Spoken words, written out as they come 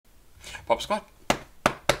Papa Squat,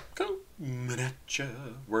 coming at ya.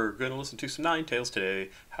 We're going to listen to some 9TAILS today.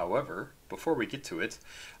 However, before we get to it,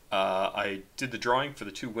 I did the drawing for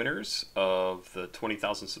the two winners of the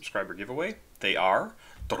 20,000 subscriber giveaway. They are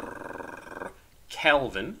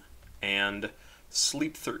Calvin and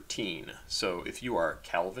Sleep13. So if you are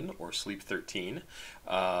Calvin or Sleep13,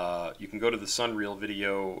 you can go to the Sunreel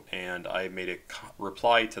video, and I made a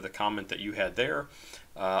reply to the comment that you had there.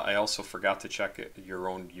 I also forgot to check your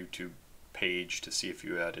own YouTube page to see if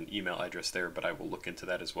you had an email address there, but I will look into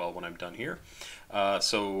that as well when I'm done here.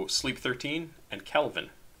 So Sleep13 and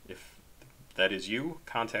Calvin, if that is you,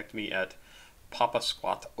 contact me at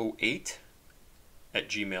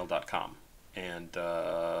papasquatjon@gmail.com. And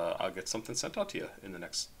I'll get something sent out to you in the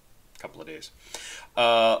next couple of days.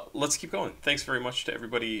 Let's keep going. Thanks very much to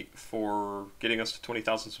everybody for getting us to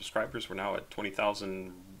 20,000 subscribers. We're now at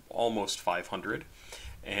 20,000, almost 500,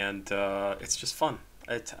 and it's just fun.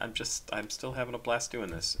 I'm still having a blast doing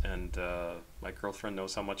this, and my girlfriend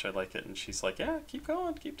knows how much I like it, and she's like, yeah, keep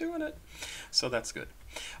going, keep doing it. So that's good.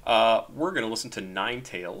 We're going to listen to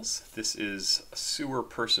 9TAILS. This is a sewer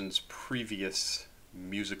person's previous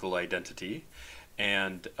musical identity,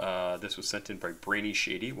 and this was sent in by Brainy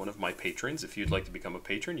Shady, one of my patrons. If you'd like to become a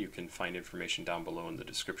patron, you can find information down below in the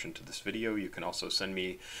description to this video. You can also send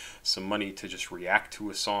me some money to just react to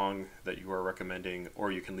a song that you are recommending,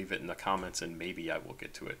 or you can leave it in the comments and maybe I will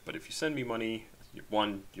get to it. But if you send me money,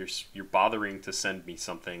 one, you're bothering to send me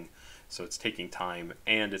something, so it's taking time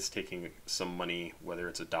and it's taking some money, whether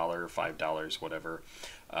it's $1 or $5, whatever.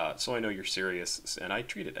 So I know you're serious, and I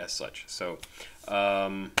treat it as such. So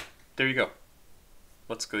there you go.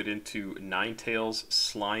 Let's go into 9TAILS,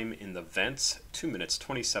 Slime in the Vents, 2 minutes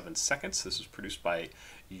 27 seconds. This was produced by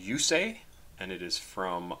Yusei, and it is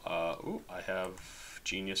from, I have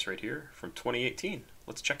Genius right here, from 2018.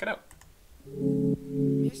 Let's check it out.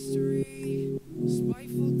 Mystery,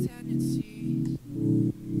 spiteful tendencies,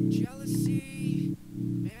 jealousy,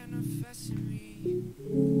 manifest in me.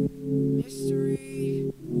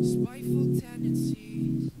 Mystery, spiteful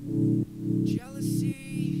tendencies,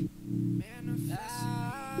 jealousy, manifest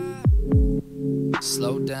in me.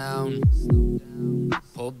 Slow down,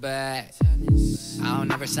 pull back. I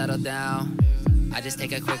don't ever settle down. I just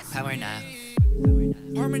take a quick power nap.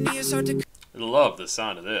 Harmony is hard to. Love the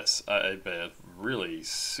sound of this. I really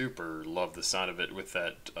super love the sound of it with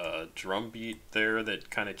that drum beat there that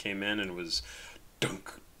kind of came in and was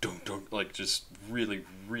dunk, dunk, dunk, like just really,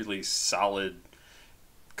 really solid,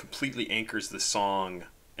 completely anchors the song,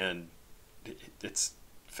 and it's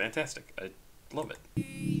fantastic. I love it.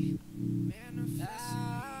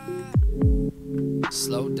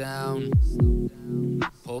 Slow down,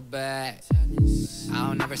 pull back. I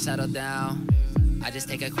don't ever settle down. I just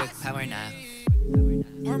take a quick power nap.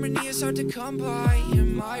 Harmony is hard to come by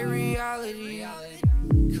in my reality.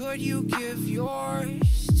 Could you give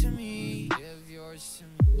yours to me?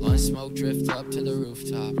 Blunt smoke drift up to the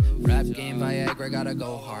rooftop. Rap game Viagra, gotta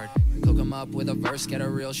go hard. Cook 'em up with a verse, get a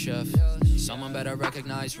real shift. Someone better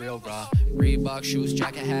recognize real raw. Reebok shoes,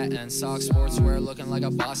 jacket, hat, and socks. Sportswear looking like a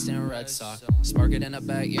Boston Red Sox. Spark it in the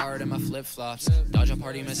backyard in my flip-flops. Dodge a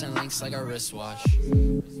party missing links like a wristwatch.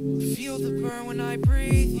 Feel the burn when I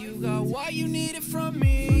breathe. You got what you needed from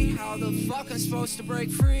me. How the fuck I'm supposed to break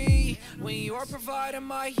free when you're providing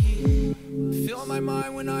my heat? Fill my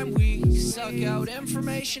mind when I'm weak. Suck out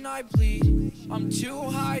information I bleed. I'm too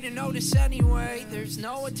high to notice anyway. There's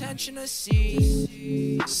no attention to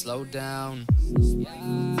see. Slow down,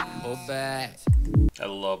 pull back. I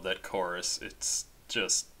love that chorus. It's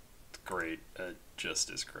just great. It just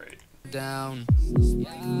is great. Down,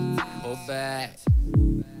 pull back.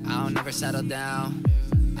 I don't ever settle down.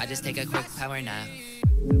 I just take a quick power nap.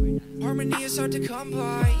 Harmony is hard to come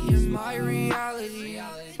by in my reality.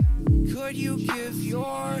 Could you give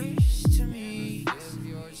yours to me?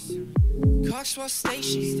 Coxwell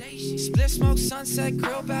Station, split smoke, sunset,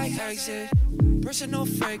 grill back, exit. Personal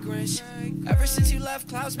fragrance. Ever since you left,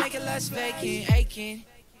 clouds make it less vacant, aching.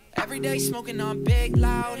 Every day smoking on big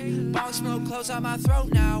loud. Bong smoke close out my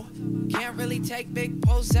throat now. Can't really take big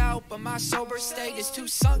pulls out, but my sober state is too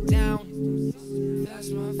sunk down. That's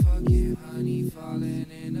my fucking honey falling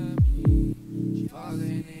into me,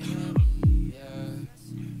 falling into me, yeah.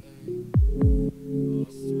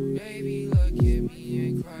 Baby, look at me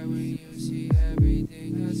and cry when you see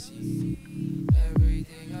everything I see,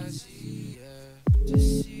 everything I see, yeah.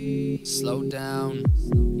 Just see. Slow down,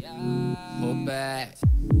 pull back.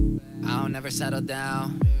 I don't ever settle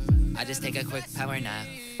down. I just take a quick power nap.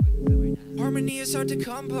 Harmony is hard to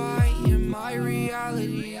come by in my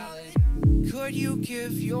reality. Could you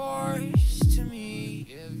give yours to me?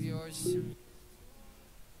 Give yours to me.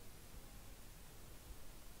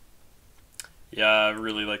 Yeah, I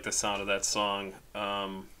really like the sound of that song.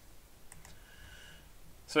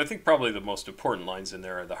 So I think probably the most important lines in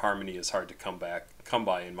there are the harmony is hard to come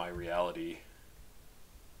by in my reality.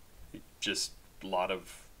 Just a lot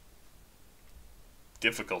of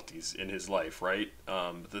difficulties in his life, right?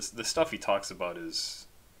 The stuff he talks about is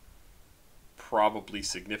probably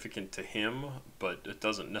significant to him, but it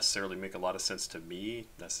doesn't necessarily make a lot of sense to me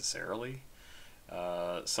necessarily.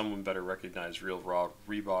 Someone better recognize real raw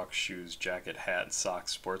Reebok shoes, jacket, hat, and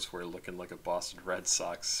socks, sportswear looking like a Boston Red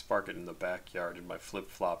Sox. Spark it in the backyard in my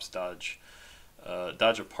flip flops. Dodge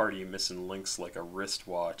a party, missing links like a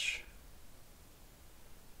wristwatch.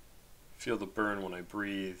 Feel the burn when I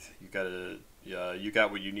breathe. You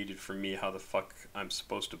got what you needed from me. How the fuck I'm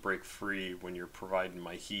supposed to break free when you're providing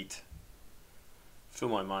my heat? Fill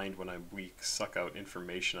my mind when I'm weak. Suck out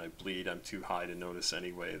information I bleed. I'm too high to notice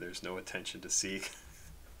anyway. There's no attention to seek.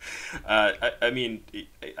 I mean,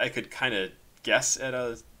 I could kind of guess at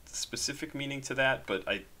a specific meaning to that, but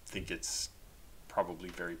I think it's probably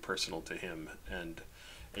very personal to him, and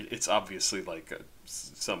it's obviously like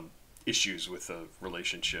some issues with a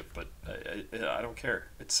relationship, but I don't care.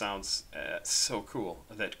 It sounds so cool.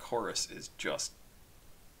 That chorus is just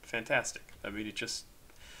fantastic. I mean, it just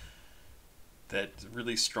that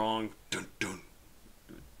really strong dun dun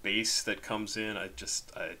bass that comes in. I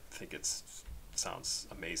think it sounds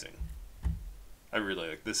amazing. I really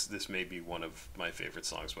like this. This may be one of my favorite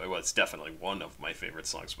songs by. Well, it's definitely one of my favorite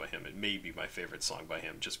songs by him. It may be my favorite song by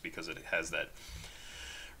him just because it has that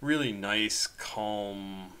really nice,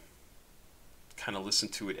 calm, kind of listen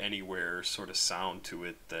to it anywhere sort of sound to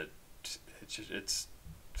it that it's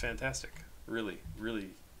fantastic. Really,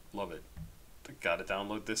 really love it. Gotta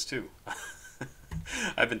download this too.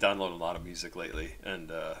 I've been downloading a lot of music lately,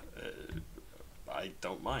 and I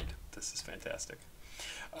don't mind. This is fantastic.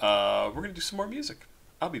 We're going to do some more music.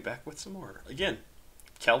 I'll be back with some more. Again,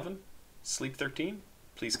 Kelvin, Sleep13,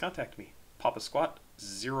 please contact me.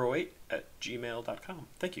 papasquat08@gmail.com.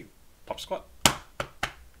 Thank you. Papa Squat.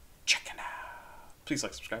 Check it out. Please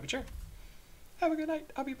like, subscribe, and share. Have a good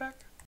night. I'll be back.